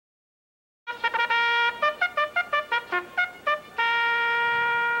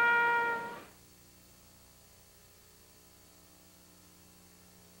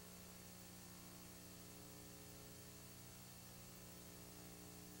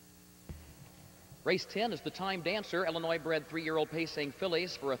Race 10 is the Time Dancer, Illinois-bred 3-year-old pacing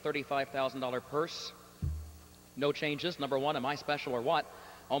fillies for a $35,000 purse. No changes. Number 1, Am I Special or What?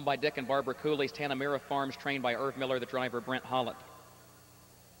 Owned by Dick and Barbara Cooley's Tanamera Farms, trained by Irv Miller, the driver Brent Holland.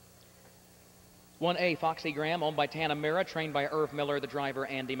 1A, Foxy Graham, owned by Tanamera, trained by Irv Miller, the driver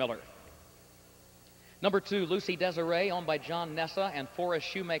Andy Miller. Number 2, Lucy Desiree, owned by John Nessa and Forrest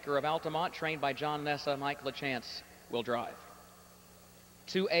Shoemaker of Altamont, trained by John Nessa. Mike LaChance will drive.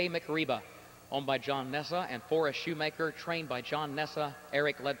 2A, McReba, owned by John Nessa and Forrest Shoemaker, trained by John Nessa.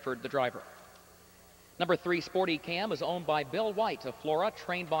 Eric Ledford, the driver. Number 3, Sporty Cam, is owned by Bill White of Flora,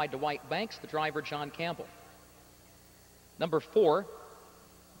 trained by Dwight Banks, the driver John Campbell. Number 4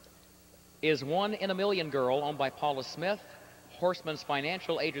 is 1 in a Million Girl, owned by Paula Smith, Horseman's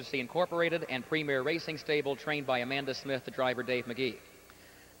Financial Agency Incorporated, and Premier Racing Stable, trained by Amanda Smith, the driver Dave McGee.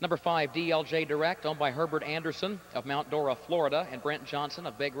 Number 5, DLJ Direct, owned by Herbert Anderson of Mount Dora, Florida, and Brent Johnson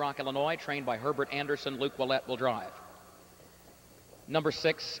of Big Rock, Illinois, trained by Herbert Anderson. Luke Willett will drive. Number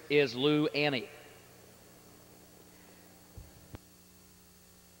 6 is Lou Annie.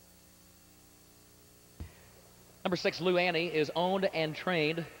 Number 6, Lou Annie, is owned and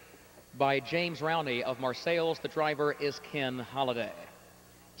trained by James Rowney of Marseilles. The driver is Ken Holliday.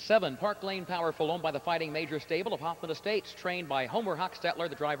 7, Park Lane Powerful, owned by the Fighting Major Stable of Hoffman Estates, trained by Homer Hochstetler,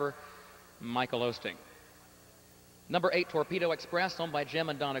 the driver Michael Osting. Number 8, Torpedo Express, owned by Jim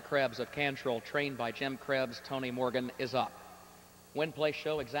and Donna Krebs of Cantrell, trained by Jim Krebs. Tony Morgan is up. Win, place,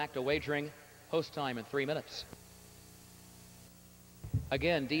 show, exacta wagering, host time in 3 minutes.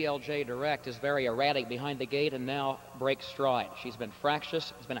 Again, DLJ Direct is very erratic behind the gate and now breaks stride. She's been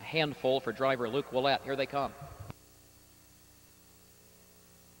fractious. It's been a handful for driver Luke Willett. Here they come.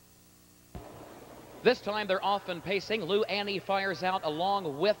 This time they're off and pacing. Lou Annie fires out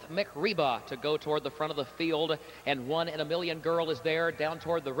along with McReba to go toward the front of the field, and 1 in a Million Girl is there down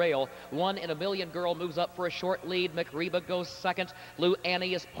toward the rail. 1 in a Million Girl moves up for a short lead. McReba goes second. Lou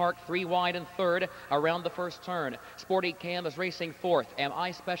Annie is parked 3 wide and third around the first turn. Sporty Cam is racing fourth. Am I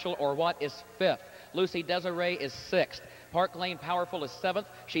Special or What is fifth. Lucy Desiree is sixth. Park Lane Powerful is 7th.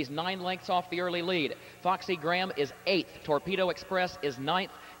 She's 9 lengths off the early lead. Foxy Graham is 8th. Torpedo Express is 9th.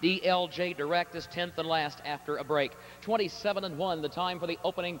 DLJ Direct is 10th and last after a break. 27-1 the time for the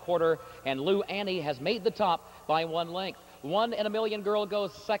opening quarter, and Lou Annie has made the top by 1 length. 1 in a Million Girl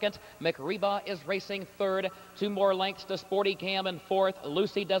goes second. McReba is racing third. 2 more lengths to Sporty Cam in fourth.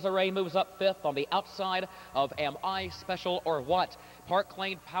 Lucy Desiree moves up fifth on the outside of Am I Special or What. Park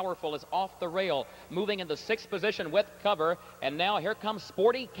Lane Powerful is off the rail, moving in the 6th position with cover. And now here comes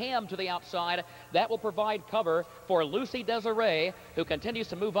Sporty Cam to the outside. That will provide cover for Lucy Desiree, who continues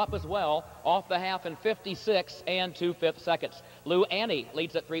to move up as well, off the half in 56 and 2/5 seconds. Lou Annie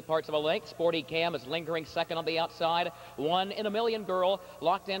leads at 3 parts of a length. Sporty Cam is lingering second on the outside. 1 in a Million Girl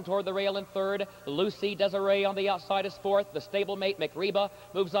locked in toward the rail in third. Lucy Desiree on the outside is fourth. The stablemate McReba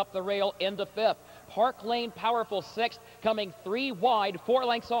moves up the rail into fifth. Park Lane Powerful 6th, coming 3 wide, 4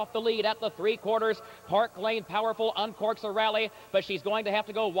 lengths off the lead at the 3/4. Park Lane Powerful uncorks a rally, but she's going to have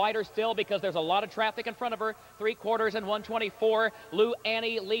to go wider still because there's a lot of traffic in front of her. 3/4 and 124. Lou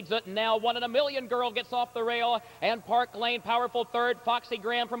Annie leads it now. 1 in a Million Girl gets off the rail, and Park Lane Powerful third. Foxy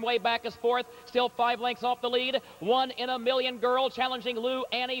Graham from way back is fourth, still 5 lengths off the lead. 1 in a Million Girl challenging Lou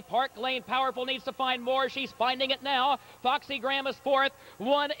Annie. Park Lane Powerful needs to find more. She's finding it now. Foxy Graham is fourth.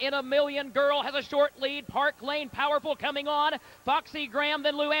 1 in a Million Girl has a short lead. Park Lane Powerful coming on. Foxy Graham,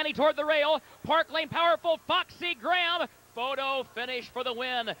 then Lou Annie toward the rail. Park Lane Powerful, Foxy Graham. Photo finish for the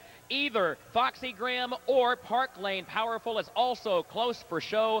win. Either Foxy Graham or Park Lane Powerful is also close for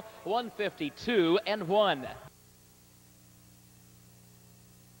show. 152-1.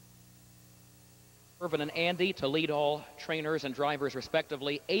 Irvin and Andy to lead all trainers and drivers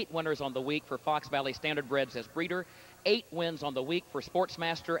respectively. 8 winners on the week for Fox Valley Standardbreds as breeder. 8 wins on the week for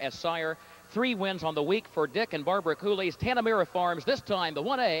Sportsmaster as sire. 3 wins on the week for Dick and Barbara Cooley's Tanamera Farms. This time the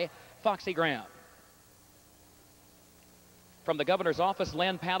 1A, Foxy Graham. From the governor's office,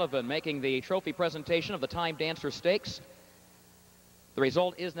 Len Padovan making the trophy presentation of the Time Dancer Stakes. The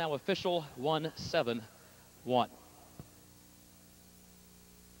result is now official, 1-7-1.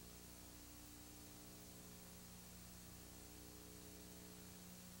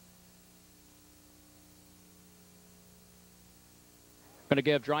 Going to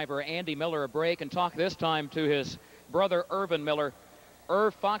give driver Andy Miller a break and talk this time to his brother Irvin Miller.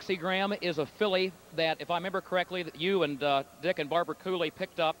 Irv, Foxy Graham is a filly that, if I remember correctly, that you and Dick and Barbara Cooley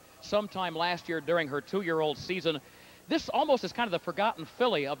picked up sometime last year during her 2-year-old season. This almost is kind of the forgotten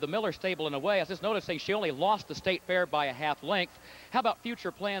filly of the Miller stable in a way. I was just noticing she only lost the state fair by a half length. How about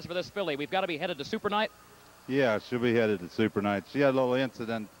future plans for this filly? We've got to be headed to Super Night? Yeah, she'll be headed to Super Night. She had a little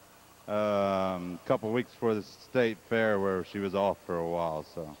incident couple weeks before the state fair where she was off for a while.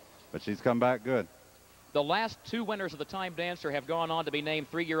 So, but she's come back good. The last two winners of the Time Dancer have gone on to be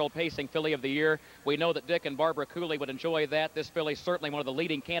named 3-year-old Pacing Filly of the Year. We know that Dick and Barbara Cooley would enjoy that. This filly is certainly one of the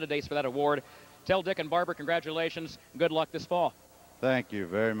leading candidates for that award. Tell Dick and Barbara congratulations. Good luck this fall. Thank you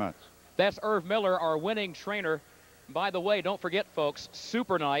very much. That's Irv Miller, our winning trainer. By the way, don't forget, folks,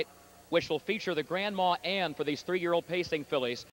 Super Night, which will feature the Grandma Ann for these 3-year-old Pacing fillies.